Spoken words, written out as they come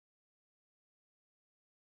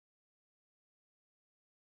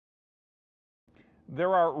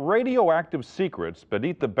There are radioactive secrets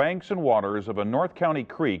beneath the banks and waters of a North County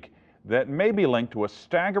creek that may be linked to a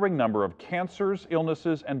staggering number of cancers,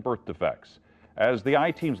 illnesses, and birth defects. As the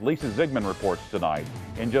I-Team's Lisa Zigman reports tonight,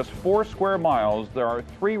 in just 4 square miles, there are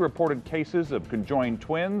 3 reported cases of conjoined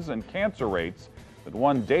twins and cancer rates that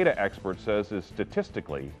one data expert says is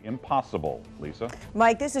statistically impossible. Lisa?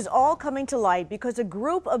 Mike, this is all coming to light because a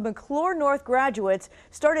group of McClure North graduates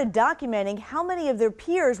started documenting how many of their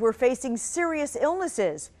peers were facing serious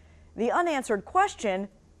illnesses. The unanswered question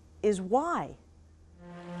is why?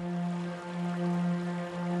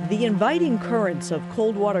 The inviting currents of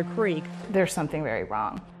Coldwater Creek, there's something very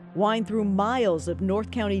wrong, wind through miles of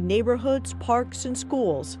North County neighborhoods, parks, and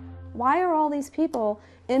schools. Why are all these people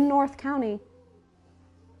in North County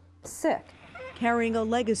sick? Carrying a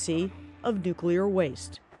legacy of nuclear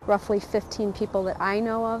waste. Roughly 15 people that I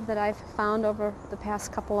know of that I've found over the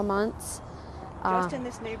past couple of months. Just in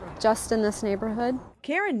this neighborhood? Just in this neighborhood.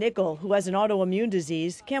 Karen Nickel, who has an autoimmune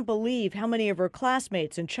disease, can't believe how many of her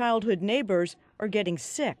classmates and childhood neighbors are getting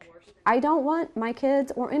sick. I don't want my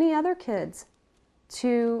kids or any other kids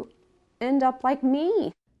to end up like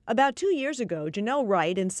me. About 2 years ago, Janelle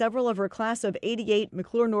Wright and several of her class of '88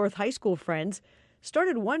 McClure North High School friends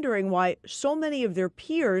started wondering why so many of their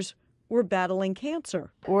peers were battling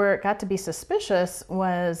cancer. Where it got to be suspicious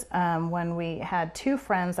was when we had 2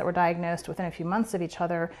 friends that were diagnosed within a few months of each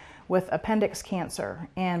other with appendix cancer,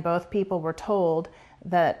 and both people were told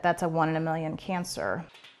that that's a 1 in a million cancer.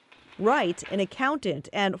 Wright, an accountant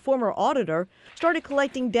and former auditor, started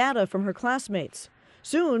collecting data from her classmates.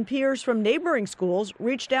 Soon, peers from neighboring schools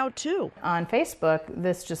reached out too. On Facebook,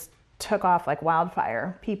 this just took off like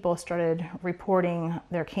wildfire. People started reporting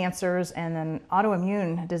their cancers and then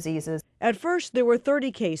autoimmune diseases. At first, there were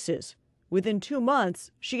 30 cases. Within 2 months,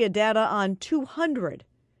 she had data on 200.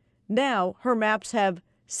 Now, her maps have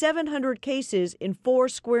 700 cases in 4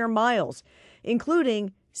 square miles,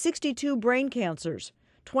 including 62 brain cancers,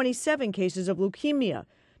 27 cases of leukemia,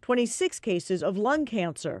 26 cases of lung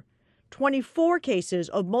cancer, 24 cases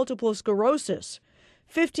of multiple sclerosis,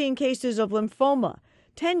 15 cases of lymphoma,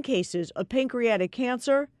 10 cases of pancreatic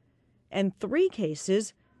cancer, and 3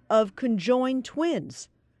 cases of conjoined twins.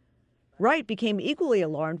 Wright became equally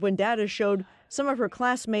alarmed when data showed some of her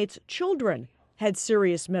classmates' children had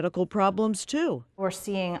serious medical problems too. We're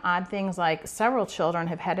seeing odd things like several children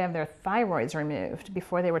have had to have their thyroids removed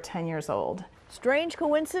before they were 10 years old. Strange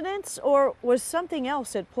coincidence, or was something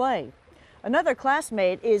else at play? Another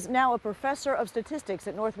classmate is now a professor of statistics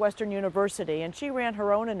at Northwestern University, and she ran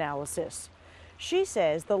her own analysis. She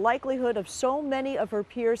says the likelihood of so many of her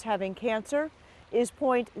peers having cancer is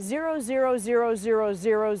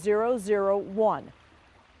 0.00000001,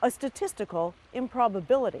 a statistical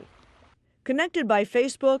improbability. Connected by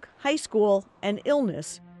Facebook, high school, and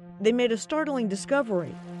illness, they made a startling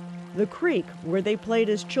discovery. The creek where they played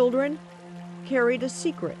as children carried a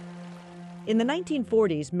secret. In the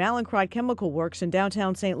 1940s, Mallinckrodt Chemical Works in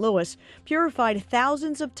downtown St. Louis purified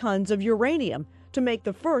thousands of tons of uranium to make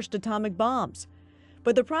the first atomic bombs.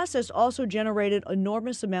 But the process also generated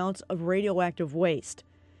enormous amounts of radioactive waste.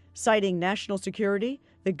 Citing national security,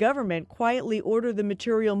 the government quietly ordered the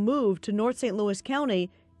material moved to North St. Louis County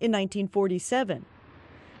in 1947.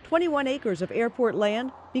 21 acres of airport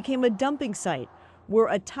land became a dumping site where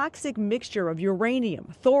a toxic mixture of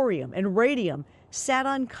uranium, thorium, and radium sat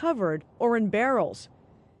uncovered or in barrels.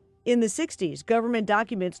 In the 60s, government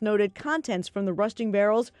documents noted contents from the rusting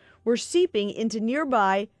barrels were seeping into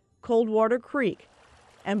nearby Coldwater Creek.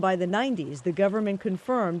 And by the 90s, the government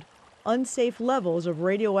confirmed unsafe levels of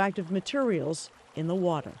radioactive materials in the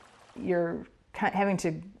water. You're having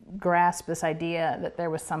to grasp this idea that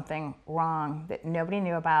there was something wrong that nobody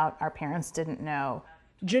knew about, our parents didn't know.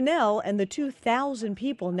 Janelle and the 2,000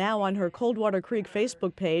 people now on her Coldwater Creek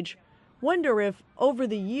Facebook page wonder if, over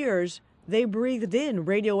the years, they breathed in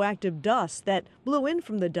radioactive dust that blew in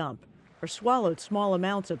from the dump or swallowed small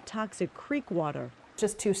amounts of toxic creek water.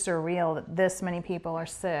 Just too surreal that this many people are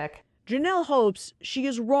sick. Janelle hopes she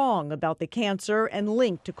is wrong about the cancer and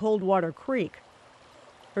link to Coldwater Creek.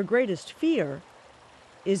 Her greatest fear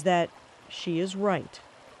is that she is right.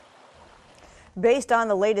 Based on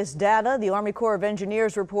the latest data, the Army Corps of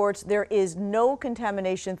Engineers reports there is no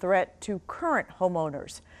contamination threat to current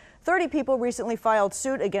homeowners. 30 people recently filed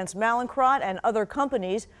suit against Mallinckrodt and other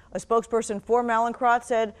companies. A spokesperson for Mallinckrodt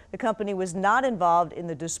said the company was not involved in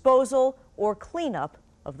the disposal or cleanup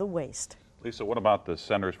of the waste. Lisa, what about the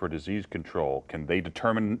Centers for Disease Control? Can they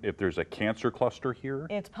determine if there's a cancer cluster here?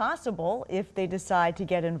 It's possible if they decide to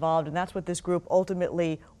get involved, and that's what this group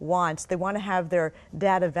ultimately wants. They want to have their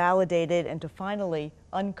data validated and to finally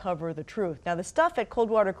uncover the truth. Now, the stuff at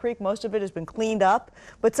Coldwater Creek, most of it has been cleaned up,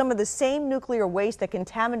 but some of the same nuclear waste that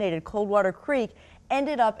contaminated Coldwater Creek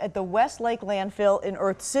ended up at the Westlake landfill in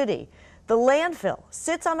Earth City. The landfill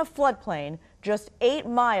sits on a floodplain just 8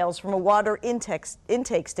 miles from a water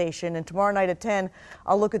intake station, and tomorrow night at 10,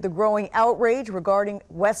 I'll look at the growing outrage regarding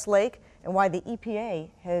Westlake and why the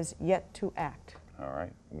EPA has yet to act. All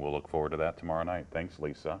right, we'll look forward to that tomorrow night. Thanks,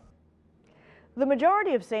 Lisa. The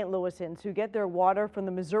majority of St. Louisans who get their water from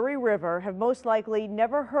the Missouri River have most likely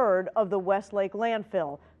never heard of the Westlake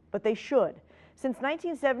landfill, but they should. Since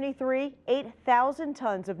 1973, 8,000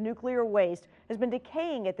 tons of nuclear waste has been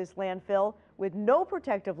decaying at this landfill with no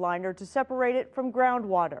protective liner to separate it from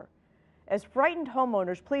groundwater. As frightened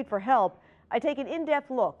homeowners plead for help, I take an in-depth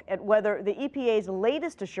look at whether the EPA's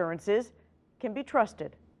latest assurances can be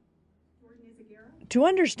trusted. To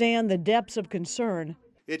understand the depths of concern,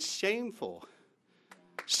 it's shameful.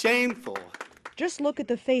 Shameful. Just look at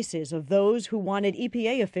the faces of those who wanted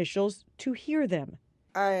EPA officials to hear them.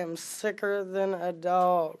 I am sicker than a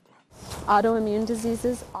dog. Autoimmune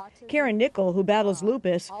diseases. Karen Nickel, who battles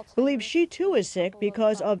lupus, believes she too is sick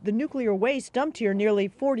because of the nuclear waste dumped here nearly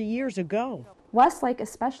 40 years ago. Westlake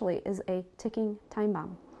especially is a ticking time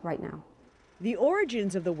bomb right now. The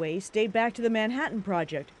origins of the waste date back to the Manhattan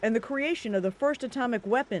Project and the creation of the first atomic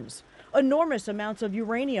weapons. Enormous amounts of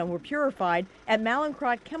uranium were purified at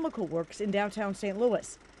Mallinckrodt Chemical Works in downtown St.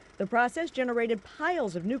 Louis. The process generated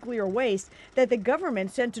piles of nuclear waste that the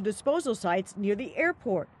government sent to disposal sites near the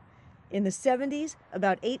airport. In the 70s,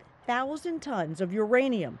 about 8,000 tons of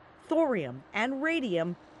uranium, thorium, and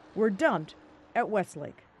radium were dumped at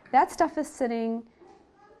Westlake. That stuff is sitting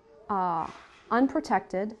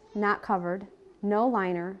unprotected, not covered, no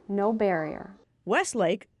liner, no barrier.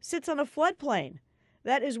 Westlake sits on a floodplain.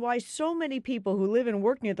 That is why so many people who live and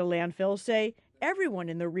work near the landfill say everyone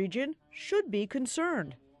in the region should be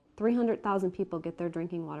concerned. 300,000 people get their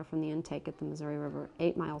drinking water from the intake at the Missouri River,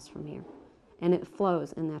 8 miles from here, and it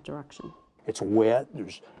flows in that direction. It's wet,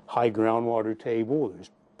 there's high groundwater table,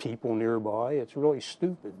 there's people nearby. It's really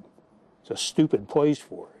stupid. It's a stupid place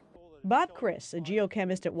for it. Bob Criss, a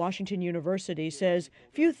geochemist at Washington University, says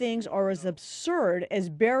few things are as absurd as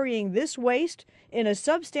burying this waste in a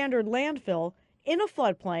substandard landfill in a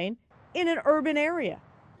floodplain in an urban area.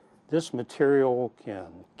 This material can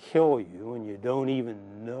kill you and you don't even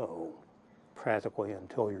know practically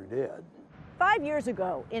until you're dead. 5 years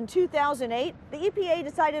ago, in 2008, the EPA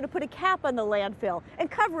decided to put a cap on the landfill and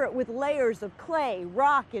cover it with layers of clay,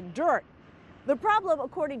 rock, and dirt. The problem,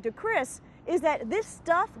 according to Chris, is that this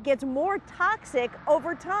stuff gets more toxic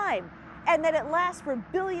over time and that it lasts for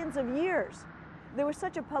billions of years. There was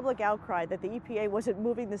such a public outcry that the EPA wasn't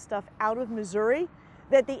moving the stuff out of Missouri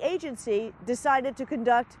that the agency decided to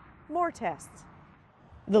conduct more tests.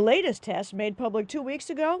 The latest test, made public 2 weeks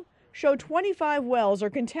ago, showed 25 wells are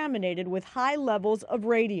contaminated with high levels of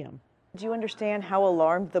radium. Do you understand how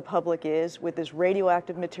alarmed the public is with this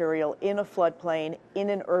radioactive material in a floodplain in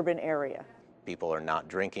an urban area? People are not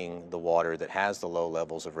drinking the water that has the low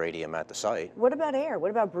levels of radium at the site. What about air?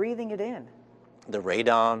 What about breathing it in? The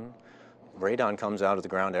radon comes out of the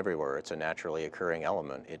ground everywhere. It's a naturally occurring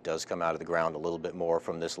element. It does come out of the ground a little bit more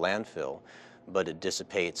from this landfill, but it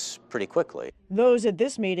dissipates pretty quickly. Those at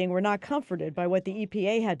this meeting were not comforted by what the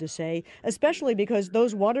EPA had to say, especially because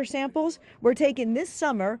those water samples were taken this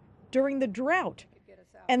summer during the drought.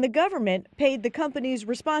 And the government paid the companies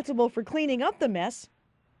responsible for cleaning up the mess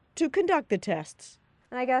to conduct the tests.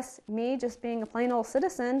 And I guess me, just being a plain old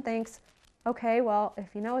citizen, thinks, okay, well,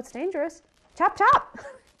 if you know it's dangerous, chop chop,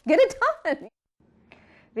 get it done.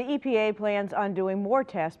 The EPA plans on doing more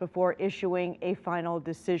tests before issuing a final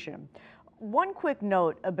decision. One quick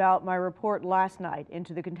note about my report last night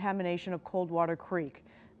into the contamination of Coldwater Creek.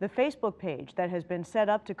 The Facebook page that has been set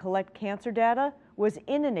up to collect cancer data was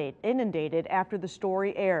inundated after the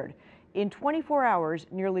story aired. In 24 hours,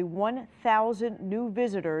 nearly 1,000 new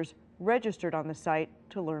visitors registered on the site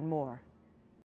to learn more.